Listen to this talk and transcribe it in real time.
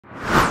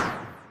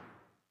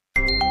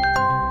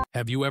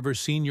Have you ever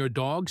seen your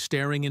dog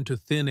staring into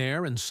thin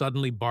air and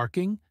suddenly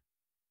barking?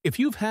 If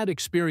you've had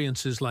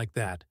experiences like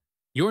that,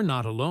 you're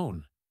not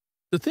alone.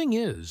 The thing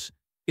is,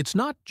 it's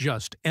not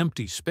just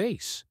empty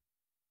space.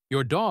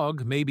 Your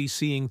dog may be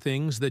seeing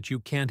things that you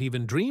can't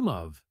even dream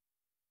of.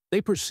 They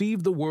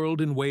perceive the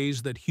world in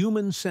ways that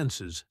human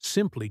senses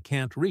simply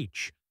can't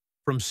reach,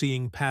 from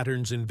seeing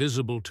patterns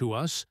invisible to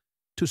us,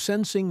 to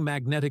sensing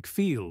magnetic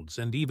fields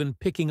and even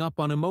picking up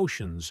on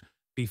emotions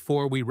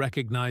before we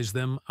recognize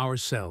them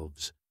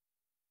ourselves.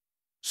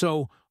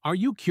 So, are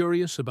you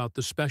curious about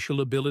the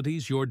special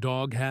abilities your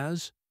dog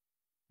has?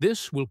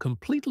 This will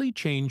completely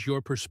change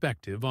your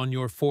perspective on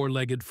your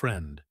four-legged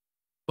friend.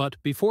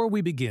 But before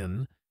we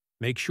begin,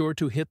 make sure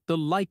to hit the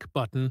like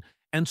button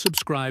and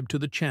subscribe to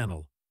the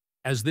channel,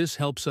 as this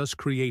helps us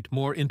create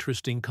more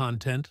interesting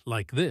content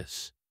like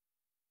this.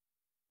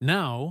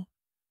 Now,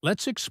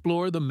 let's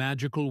explore the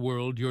magical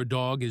world your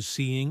dog is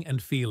seeing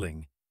and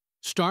feeling,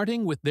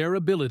 starting with their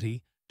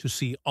ability to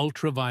see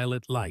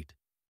ultraviolet light.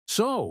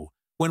 So,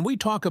 when we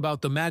talk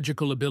about the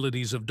magical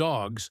abilities of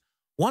dogs,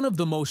 one of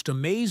the most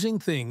amazing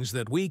things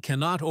that we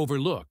cannot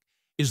overlook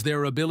is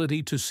their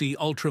ability to see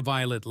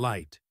ultraviolet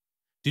light.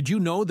 Did you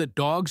know that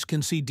dogs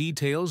can see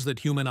details that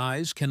human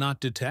eyes cannot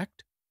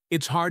detect?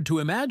 It's hard to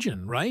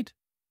imagine, right?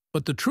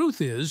 But the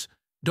truth is,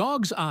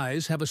 dogs'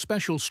 eyes have a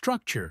special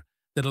structure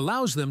that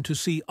allows them to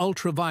see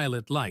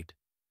ultraviolet light,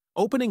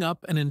 opening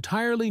up an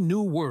entirely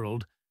new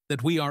world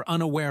that we are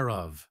unaware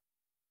of.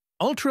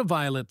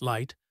 Ultraviolet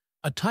light,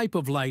 a type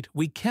of light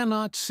we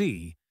cannot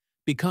see,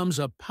 becomes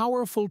a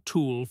powerful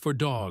tool for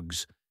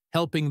dogs,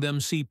 helping them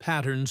see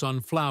patterns on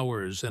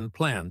flowers and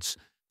plants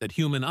that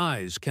human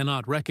eyes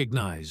cannot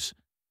recognize.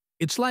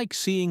 It's like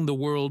seeing the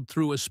world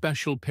through a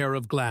special pair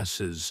of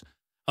glasses,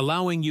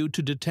 allowing you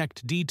to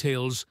detect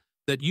details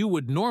that you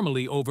would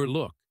normally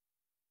overlook.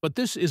 But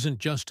this isn't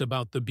just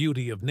about the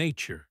beauty of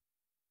nature.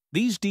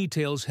 These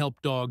details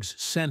help dogs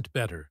scent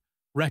better,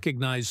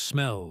 recognize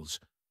smells,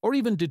 or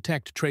even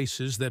detect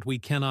traces that we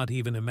cannot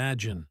even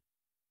imagine.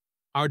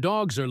 Our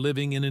dogs are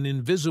living in an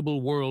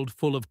invisible world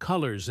full of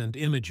colors and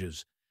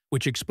images,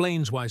 which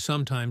explains why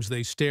sometimes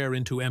they stare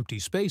into empty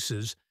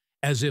spaces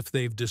as if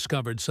they've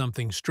discovered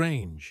something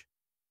strange.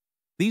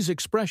 These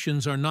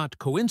expressions are not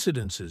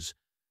coincidences,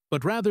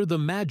 but rather the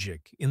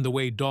magic in the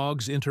way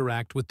dogs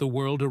interact with the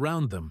world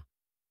around them.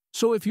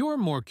 So if you're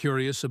more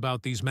curious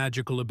about these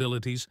magical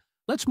abilities,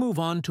 let's move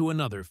on to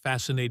another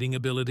fascinating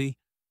ability: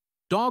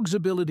 dogs'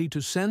 ability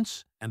to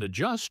sense and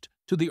adjust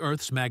to the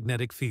Earth's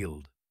magnetic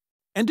field.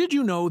 And did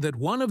you know that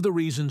one of the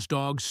reasons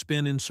dogs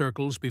spin in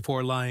circles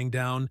before lying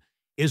down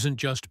isn't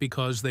just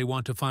because they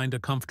want to find a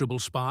comfortable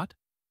spot?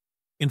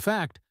 In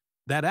fact,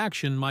 that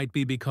action might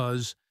be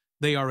because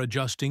they are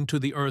adjusting to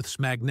the Earth's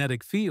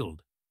magnetic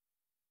field.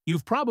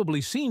 You've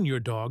probably seen your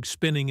dog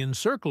spinning in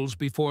circles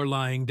before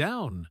lying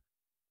down,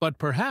 but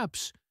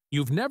perhaps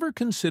you've never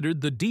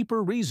considered the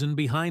deeper reason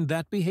behind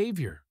that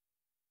behavior.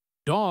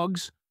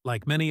 Dogs,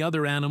 like many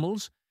other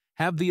animals,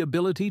 have the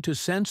ability to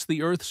sense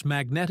the Earth's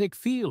magnetic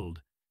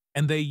field,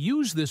 and they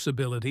use this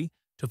ability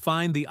to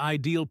find the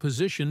ideal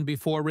position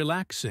before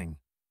relaxing.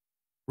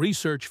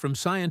 Research from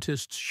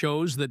scientists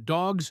shows that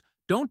dogs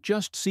don't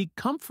just seek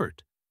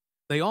comfort.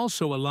 They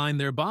also align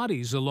their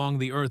bodies along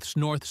the Earth's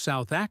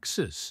north-south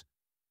axis.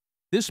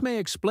 This may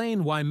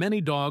explain why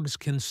many dogs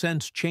can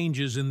sense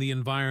changes in the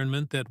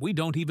environment that we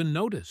don't even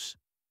notice.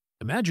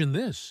 Imagine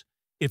this: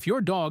 if your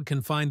dog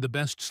can find the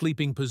best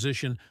sleeping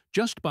position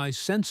just by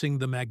sensing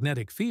the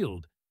magnetic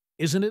field,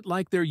 isn't it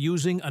like they're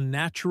using a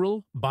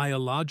natural,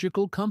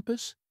 biological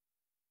compass?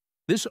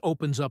 This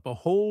opens up a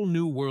whole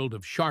new world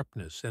of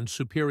sharpness and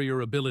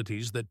superior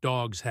abilities that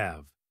dogs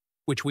have,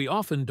 which we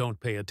often don't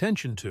pay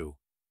attention to.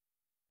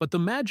 But the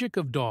magic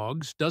of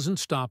dogs doesn't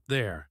stop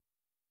there.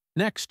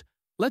 Next,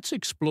 let's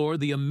explore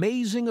the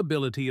amazing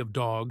ability of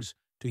dogs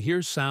to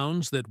hear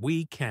sounds that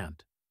we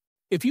can't.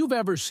 If you've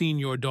ever seen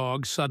your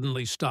dog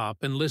suddenly stop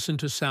and listen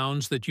to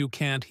sounds that you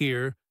can't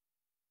hear,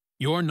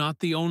 you're not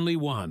the only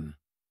one.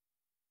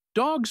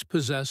 Dogs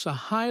possess a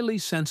highly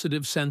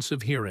sensitive sense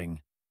of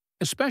hearing,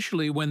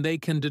 especially when they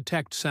can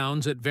detect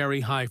sounds at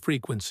very high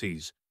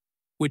frequencies,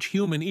 which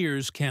human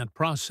ears can't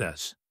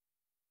process.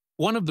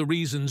 One of the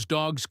reasons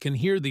dogs can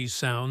hear these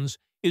sounds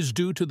is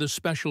due to the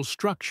special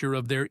structure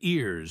of their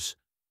ears.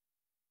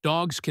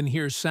 Dogs can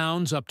hear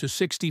sounds up to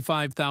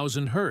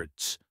 65,000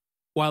 hertz,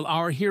 while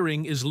our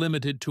hearing is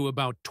limited to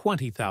about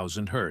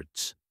 20,000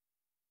 hertz.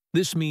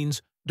 This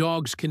means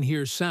dogs can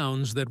hear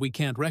sounds that we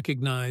can't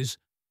recognize,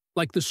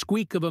 like the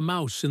squeak of a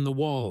mouse in the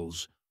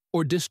walls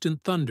or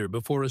distant thunder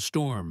before a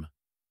storm.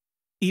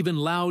 Even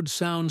loud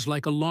sounds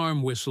like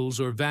alarm whistles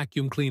or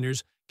vacuum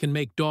cleaners can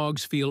make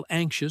dogs feel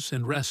anxious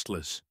and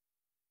restless.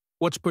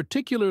 What's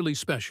particularly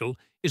special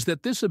is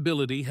that this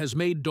ability has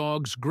made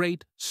dogs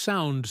great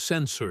sound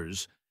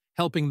sensors,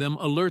 helping them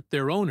alert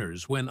their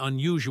owners when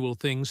unusual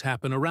things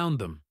happen around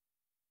them.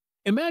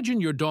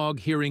 Imagine your dog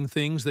hearing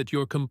things that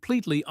you're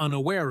completely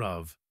unaware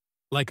of,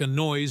 like a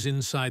noise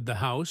inside the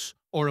house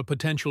or a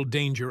potential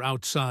danger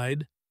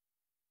outside.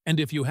 And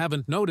if you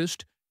haven't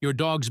noticed, Your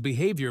dog's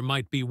behavior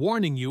might be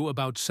warning you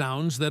about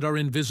sounds that are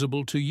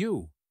invisible to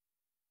you.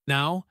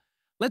 Now,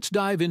 let's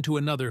dive into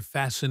another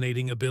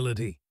fascinating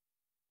ability: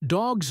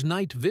 dogs'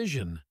 night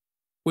vision,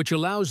 which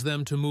allows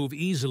them to move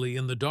easily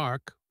in the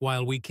dark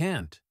while we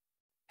can't.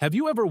 Have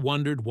you ever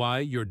wondered why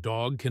your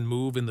dog can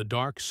move in the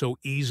dark so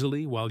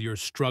easily while you're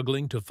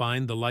struggling to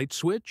find the light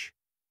switch?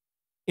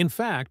 In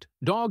fact,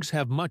 dogs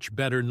have much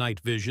better night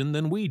vision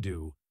than we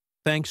do,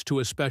 thanks to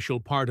a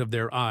special part of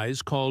their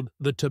eyes called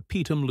the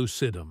tapetum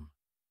lucidum.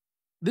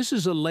 This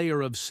is a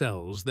layer of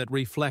cells that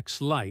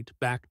reflects light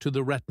back to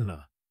the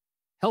retina,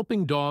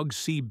 helping dogs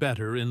see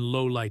better in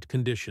low-light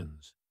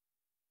conditions.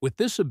 With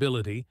this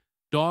ability,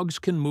 dogs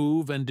can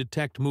move and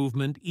detect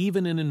movement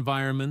even in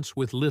environments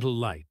with little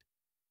light,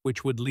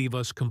 which would leave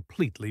us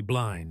completely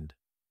blind.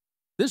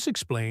 This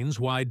explains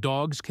why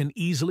dogs can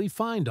easily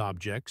find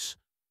objects,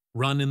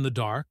 run in the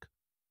dark,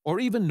 or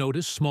even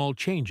notice small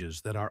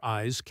changes that our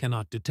eyes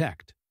cannot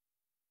detect.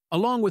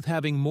 Along with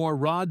having more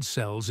rod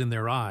cells in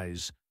their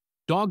eyes,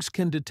 dogs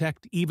can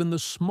detect even the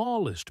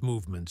smallest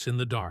movements in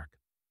the dark.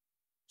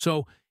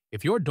 So,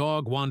 if your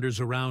dog wanders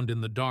around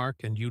in the dark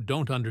and you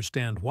don't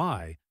understand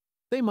why,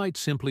 they might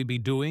simply be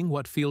doing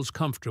what feels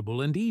comfortable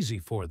and easy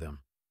for them,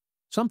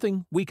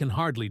 something we can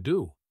hardly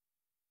do.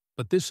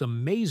 But this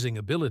amazing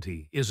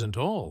ability isn't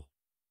all.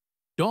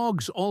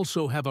 Dogs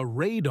also have a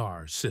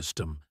radar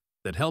system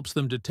that helps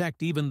them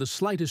detect even the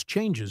slightest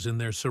changes in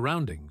their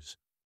surroundings.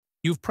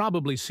 You've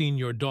probably seen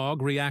your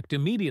dog react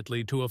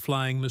immediately to a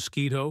flying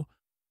mosquito,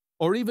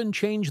 or even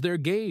change their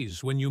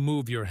gaze when you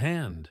move your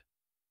hand.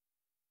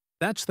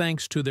 That's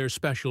thanks to their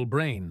special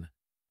brain,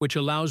 which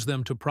allows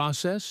them to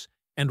process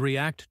and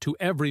react to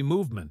every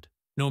movement,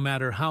 no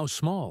matter how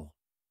small.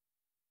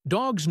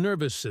 Dogs'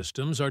 nervous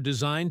systems are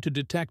designed to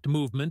detect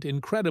movement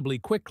incredibly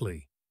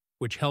quickly,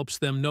 which helps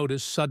them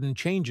notice sudden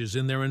changes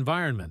in their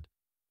environment,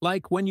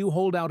 like when you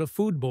hold out a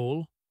food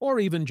bowl or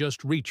even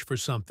just reach for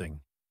something.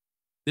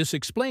 This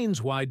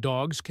explains why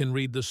dogs can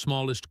read the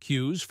smallest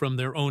cues from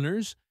their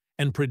owners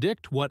and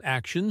predict what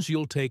actions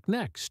you'll take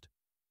next.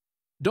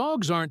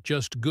 Dogs aren't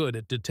just good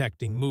at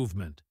detecting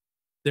movement.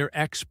 They're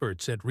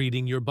experts at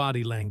reading your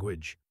body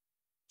language.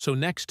 So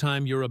next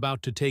time you're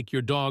about to take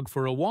your dog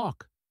for a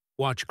walk,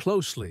 watch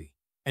closely,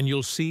 and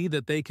you'll see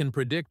that they can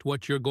predict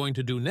what you're going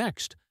to do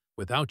next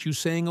without you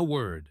saying a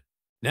word.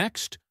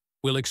 Next,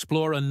 we'll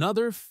explore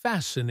another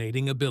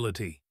fascinating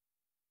ability: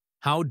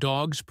 how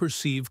dogs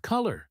perceive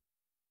color,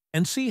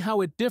 and see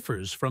how it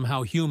differs from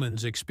how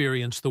humans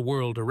experience the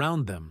world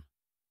around them.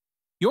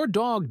 Your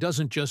dog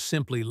doesn't just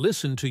simply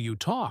listen to you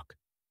talk.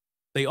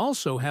 They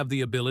also have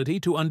the ability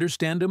to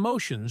understand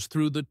emotions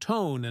through the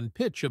tone and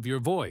pitch of your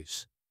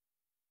voice.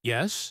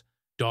 Yes,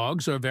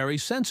 dogs are very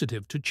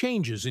sensitive to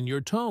changes in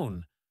your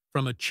tone,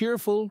 from a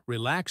cheerful,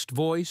 relaxed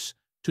voice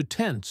to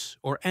tense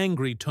or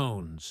angry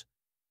tones.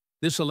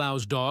 This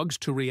allows dogs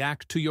to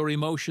react to your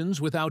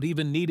emotions without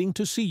even needing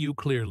to see you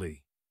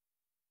clearly.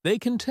 They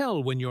can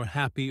tell when you're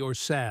happy or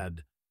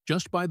sad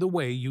just by the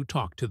way you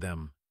talk to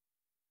them.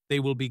 They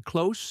will be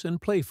close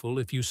and playful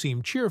if you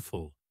seem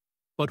cheerful,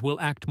 but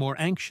will act more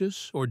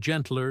anxious or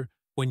gentler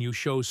when you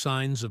show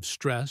signs of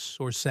stress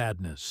or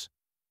sadness.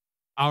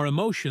 Our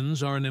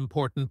emotions are an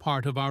important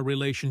part of our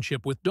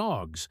relationship with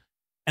dogs,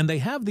 and they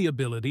have the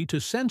ability to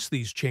sense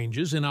these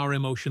changes in our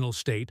emotional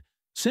state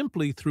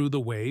simply through the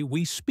way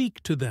we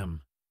speak to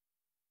them.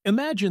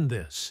 Imagine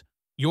this: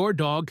 your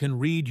dog can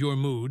read your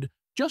mood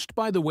just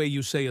by the way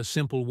you say a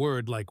simple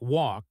word like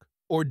walk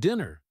or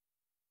dinner.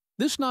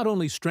 This not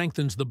only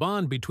strengthens the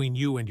bond between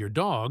you and your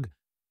dog,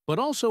 but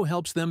also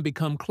helps them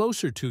become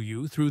closer to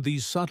you through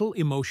these subtle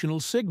emotional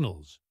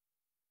signals.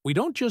 We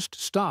don't just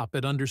stop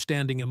at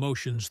understanding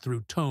emotions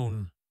through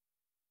tone.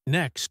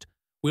 Next,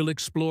 we'll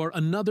explore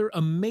another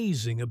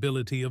amazing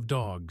ability of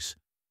dogs: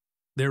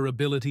 their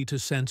ability to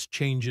sense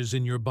changes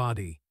in your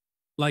body,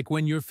 like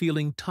when you're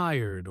feeling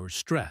tired or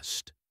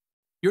stressed.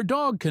 Your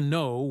dog can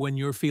know when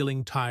you're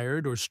feeling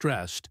tired or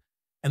stressed,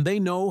 and they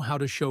know how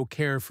to show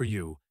care for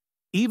you,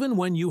 even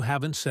when you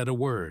haven't said a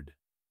word.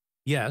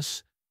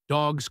 Yes,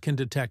 dogs can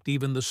detect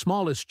even the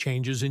smallest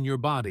changes in your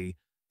body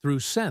through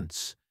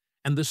sense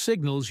and the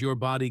signals your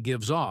body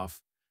gives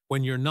off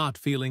when you're not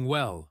feeling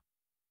well.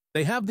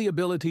 They have the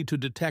ability to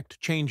detect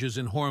changes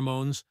in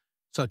hormones,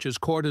 such as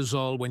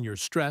cortisol when you're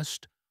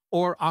stressed,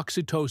 or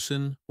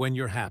oxytocin when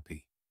you're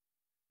happy.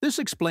 This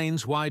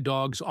explains why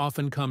dogs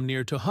often come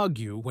near to hug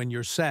you when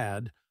you're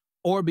sad,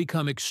 or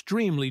become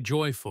extremely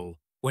joyful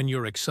when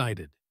you're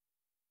excited.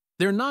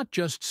 They're not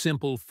just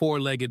simple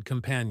four-legged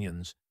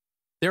companions.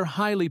 They're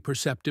highly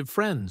perceptive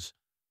friends,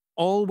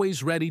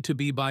 always ready to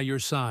be by your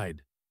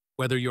side,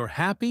 whether you're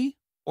happy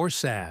or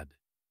sad.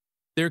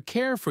 Their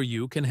care for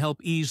you can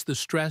help ease the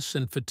stress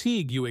and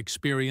fatigue you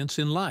experience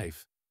in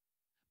life.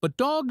 But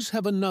dogs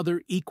have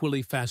another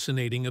equally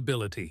fascinating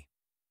ability.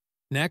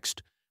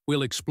 Next,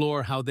 we'll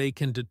explore how they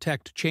can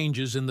detect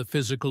changes in the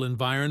physical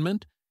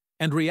environment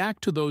and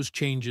react to those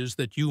changes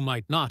that you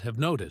might not have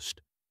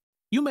noticed.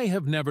 You may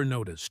have never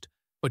noticed,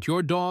 but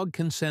your dog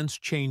can sense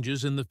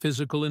changes in the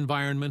physical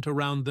environment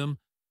around them,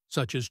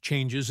 such as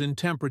changes in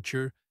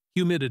temperature,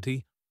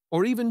 humidity,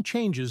 or even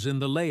changes in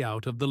the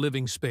layout of the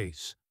living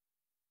space.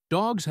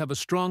 Dogs have a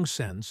strong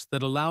sense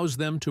that allows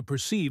them to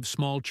perceive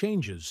small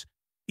changes,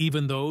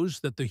 even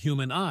those that the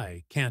human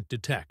eye can't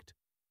detect.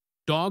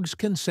 Dogs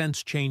can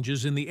sense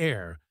changes in the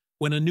air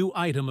when a new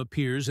item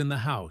appears in the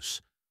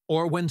house,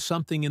 or when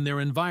something in their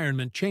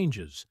environment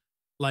changes,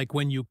 like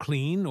when you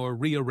clean or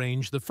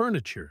rearrange the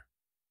furniture.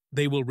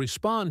 They will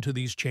respond to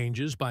these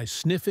changes by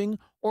sniffing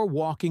or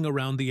walking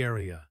around the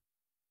area.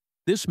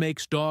 This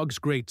makes dogs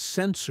great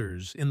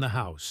sensors in the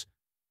house,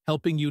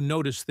 helping you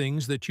notice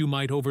things that you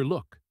might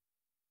overlook.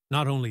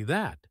 Not only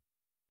that,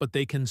 but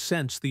they can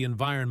sense the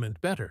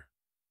environment better,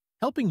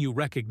 helping you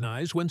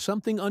recognize when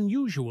something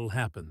unusual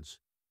happens.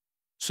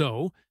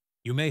 So,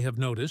 you may have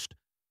noticed,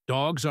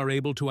 dogs are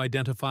able to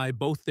identify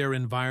both their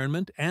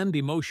environment and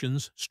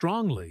emotions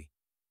strongly.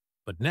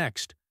 But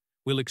next,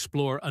 we'll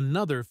explore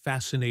another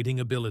fascinating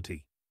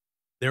ability: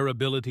 their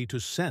ability to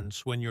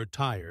sense when you're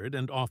tired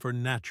and offer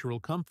natural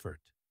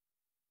comfort.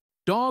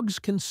 Dogs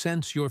can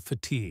sense your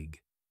fatigue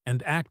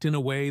and act in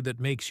a way that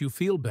makes you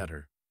feel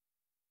better.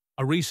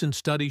 A recent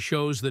study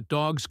shows that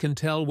dogs can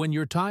tell when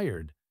you're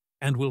tired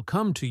and will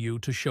come to you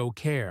to show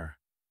care.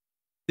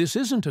 This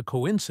isn't a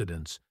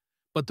coincidence,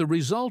 but the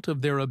result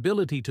of their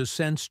ability to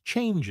sense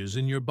changes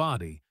in your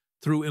body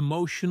through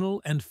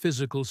emotional and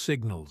physical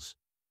signals.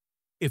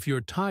 If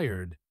you're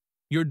tired,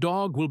 your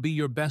dog will be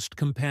your best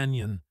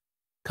companion,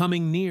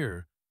 coming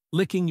near,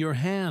 licking your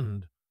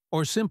hand,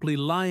 or simply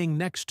lying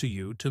next to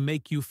you to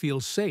make you feel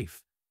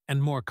safe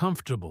and more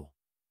comfortable.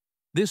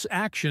 This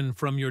action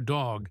from your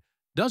dog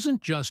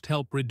doesn't just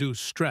help reduce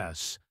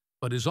stress,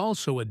 but is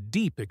also a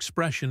deep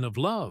expression of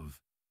love,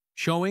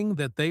 showing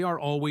that they are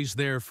always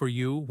there for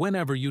you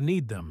whenever you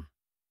need them.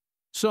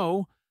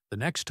 So, the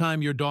next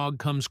time your dog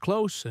comes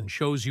close and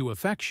shows you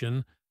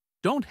affection,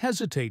 don't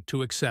hesitate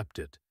to accept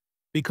it,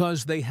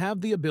 because they have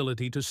the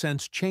ability to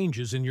sense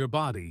changes in your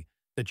body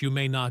that you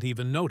may not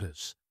even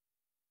notice.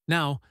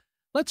 Now,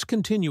 let's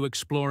continue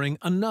exploring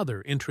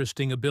another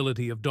interesting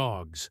ability of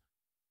dogs: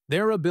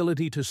 their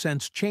ability to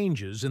sense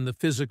changes in the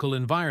physical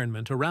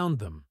environment around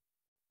them.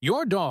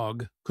 Your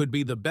dog could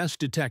be the best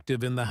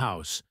detective in the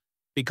house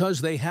because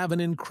they have an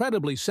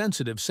incredibly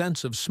sensitive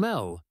sense of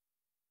smell,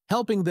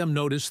 helping them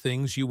notice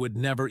things you would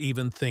never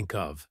even think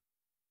of.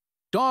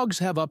 Dogs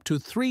have up to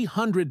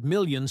 300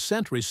 million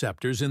scent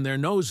receptors in their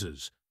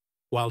noses,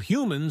 while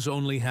humans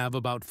only have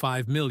about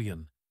 5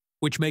 million,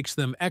 which makes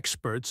them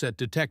experts at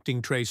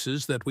detecting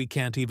traces that we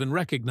can't even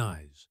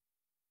recognize.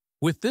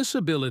 With this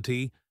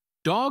ability,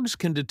 dogs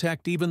can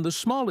detect even the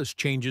smallest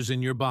changes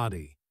in your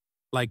body,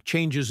 like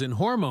changes in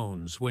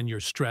hormones when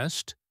you're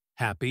stressed,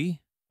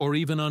 happy, or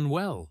even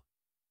unwell.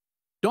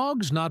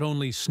 Dogs not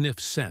only sniff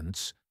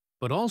scents,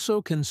 but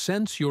also can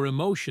sense your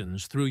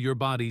emotions through your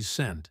body's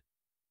scent.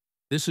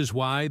 This is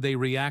why they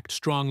react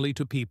strongly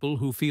to people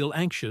who feel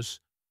anxious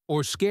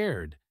or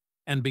scared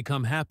and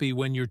become happy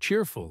when you're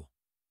cheerful.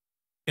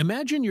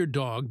 Imagine your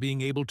dog being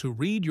able to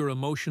read your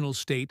emotional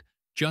state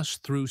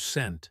just through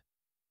scent.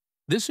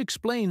 This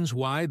explains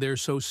why they're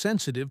so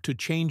sensitive to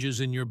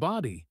changes in your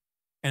body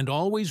and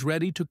always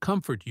ready to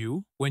comfort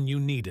you when you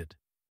need it.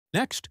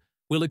 Next,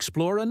 we'll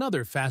explore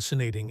another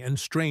fascinating and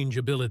strange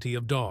ability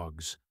of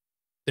dogs: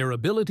 their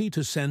ability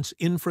to sense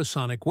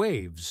infrasonic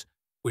waves,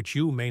 which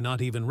you may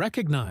not even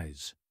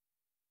recognize.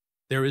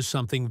 There is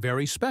something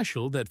very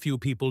special that few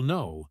people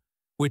know,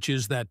 which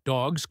is that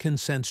dogs can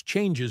sense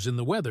changes in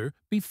the weather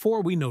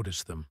before we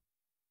notice them.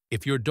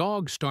 If your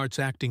dog starts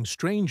acting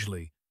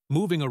strangely,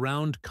 moving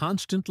around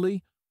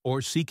constantly,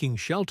 or seeking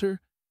shelter,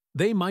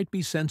 they might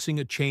be sensing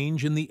a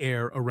change in the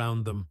air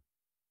around them.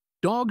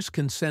 Dogs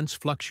can sense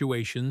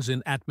fluctuations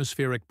in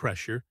atmospheric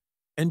pressure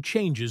and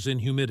changes in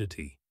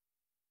humidity.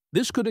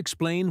 This could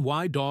explain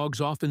why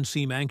dogs often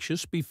seem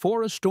anxious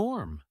before a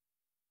storm.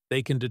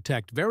 They can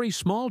detect very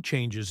small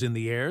changes in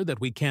the air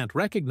that we can't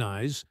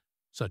recognize,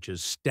 such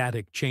as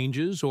static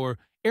changes or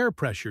air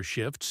pressure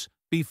shifts,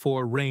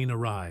 before rain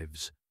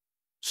arrives.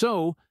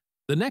 So,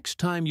 the next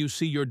time you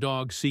see your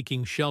dog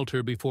seeking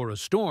shelter before a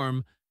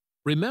storm,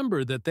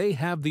 remember that they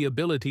have the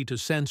ability to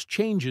sense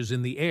changes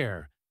in the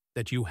air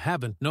that you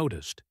haven't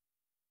noticed.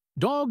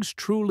 Dogs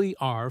truly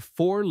are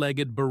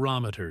four-legged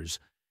barometers,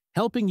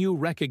 helping you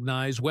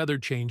recognize weather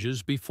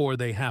changes before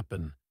they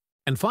happen.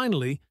 And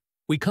finally,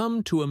 we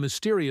come to a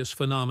mysterious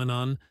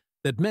phenomenon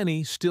that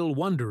many still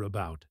wonder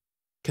about.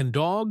 Can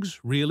dogs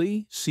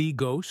really see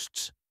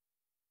ghosts?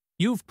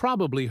 You've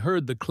probably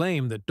heard the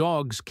claim that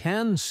dogs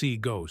can see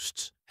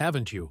ghosts,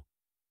 haven't you?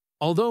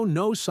 Although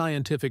no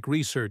scientific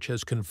research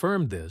has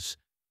confirmed this,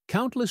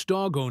 countless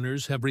dog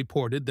owners have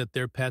reported that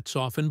their pets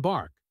often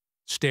bark,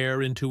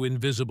 stare into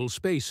invisible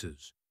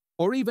spaces,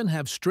 or even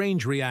have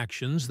strange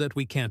reactions that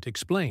we can't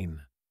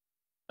explain.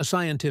 A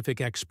scientific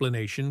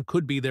explanation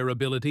could be their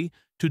ability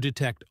to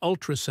detect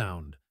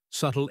ultrasound,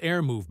 subtle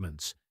air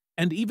movements,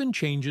 and even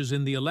changes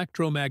in the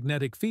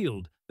electromagnetic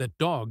field that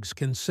dogs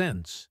can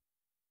sense.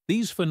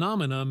 These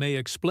phenomena may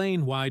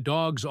explain why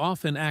dogs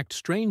often act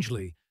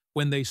strangely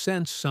when they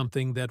sense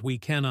something that we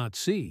cannot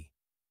see.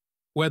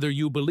 Whether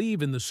you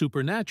believe in the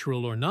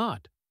supernatural or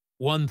not,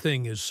 One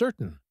thing is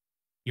certain.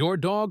 Your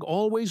dog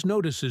always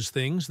notices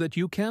things that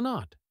you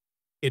cannot.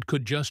 It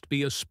could just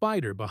be a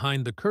spider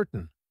behind the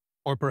curtain,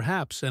 or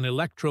perhaps an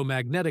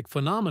electromagnetic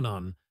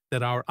phenomenon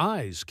that our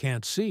eyes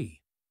can't see.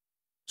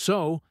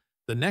 So,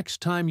 the next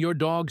time your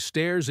dog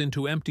stares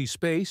into empty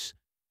space,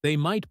 they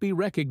might be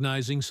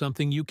recognizing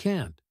something you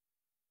can't.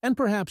 And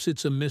perhaps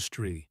it's a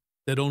mystery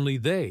that only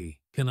they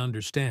can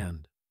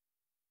understand.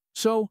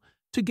 So,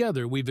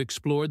 together we've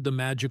explored the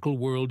magical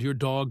world your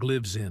dog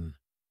lives in.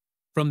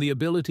 From the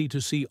ability to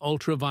see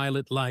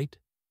ultraviolet light,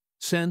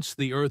 sense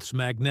the Earth's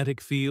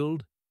magnetic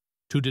field,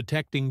 to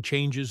detecting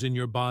changes in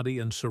your body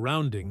and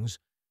surroundings,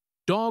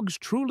 dogs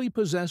truly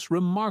possess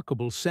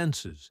remarkable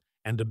senses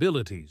and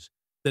abilities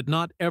that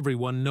not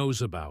everyone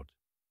knows about.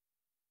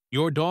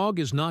 Your dog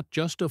is not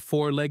just a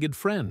four-legged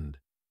friend,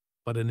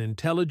 but an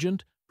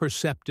intelligent,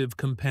 perceptive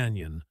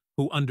companion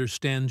who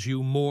understands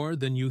you more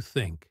than you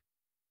think.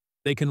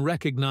 They can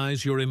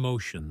recognize your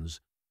emotions,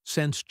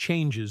 sense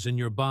changes in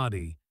your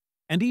body,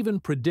 and even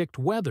predict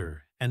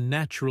weather and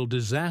natural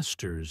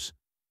disasters.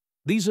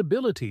 These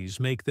abilities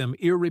make them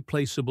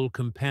irreplaceable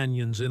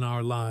companions in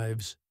our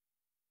lives.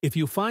 If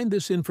you find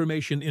this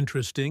information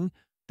interesting,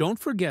 don't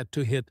forget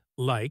to hit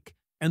like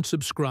and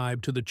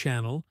subscribe to the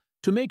channel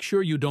to make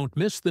sure you don't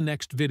miss the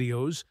next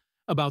videos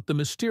about the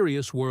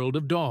mysterious world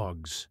of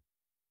dogs.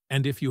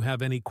 And if you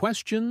have any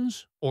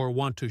questions or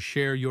want to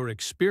share your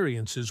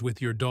experiences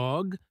with your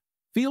dog,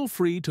 feel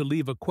free to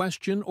leave a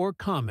question or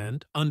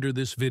comment under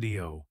this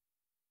video.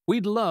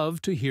 We'd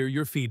love to hear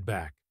your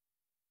feedback.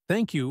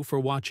 Thank you for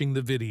watching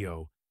the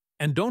video,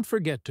 and don't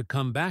forget to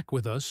come back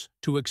with us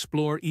to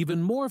explore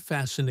even more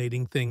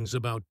fascinating things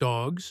about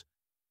dogs,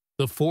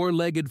 the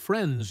four-legged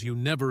friends you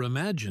never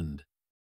imagined.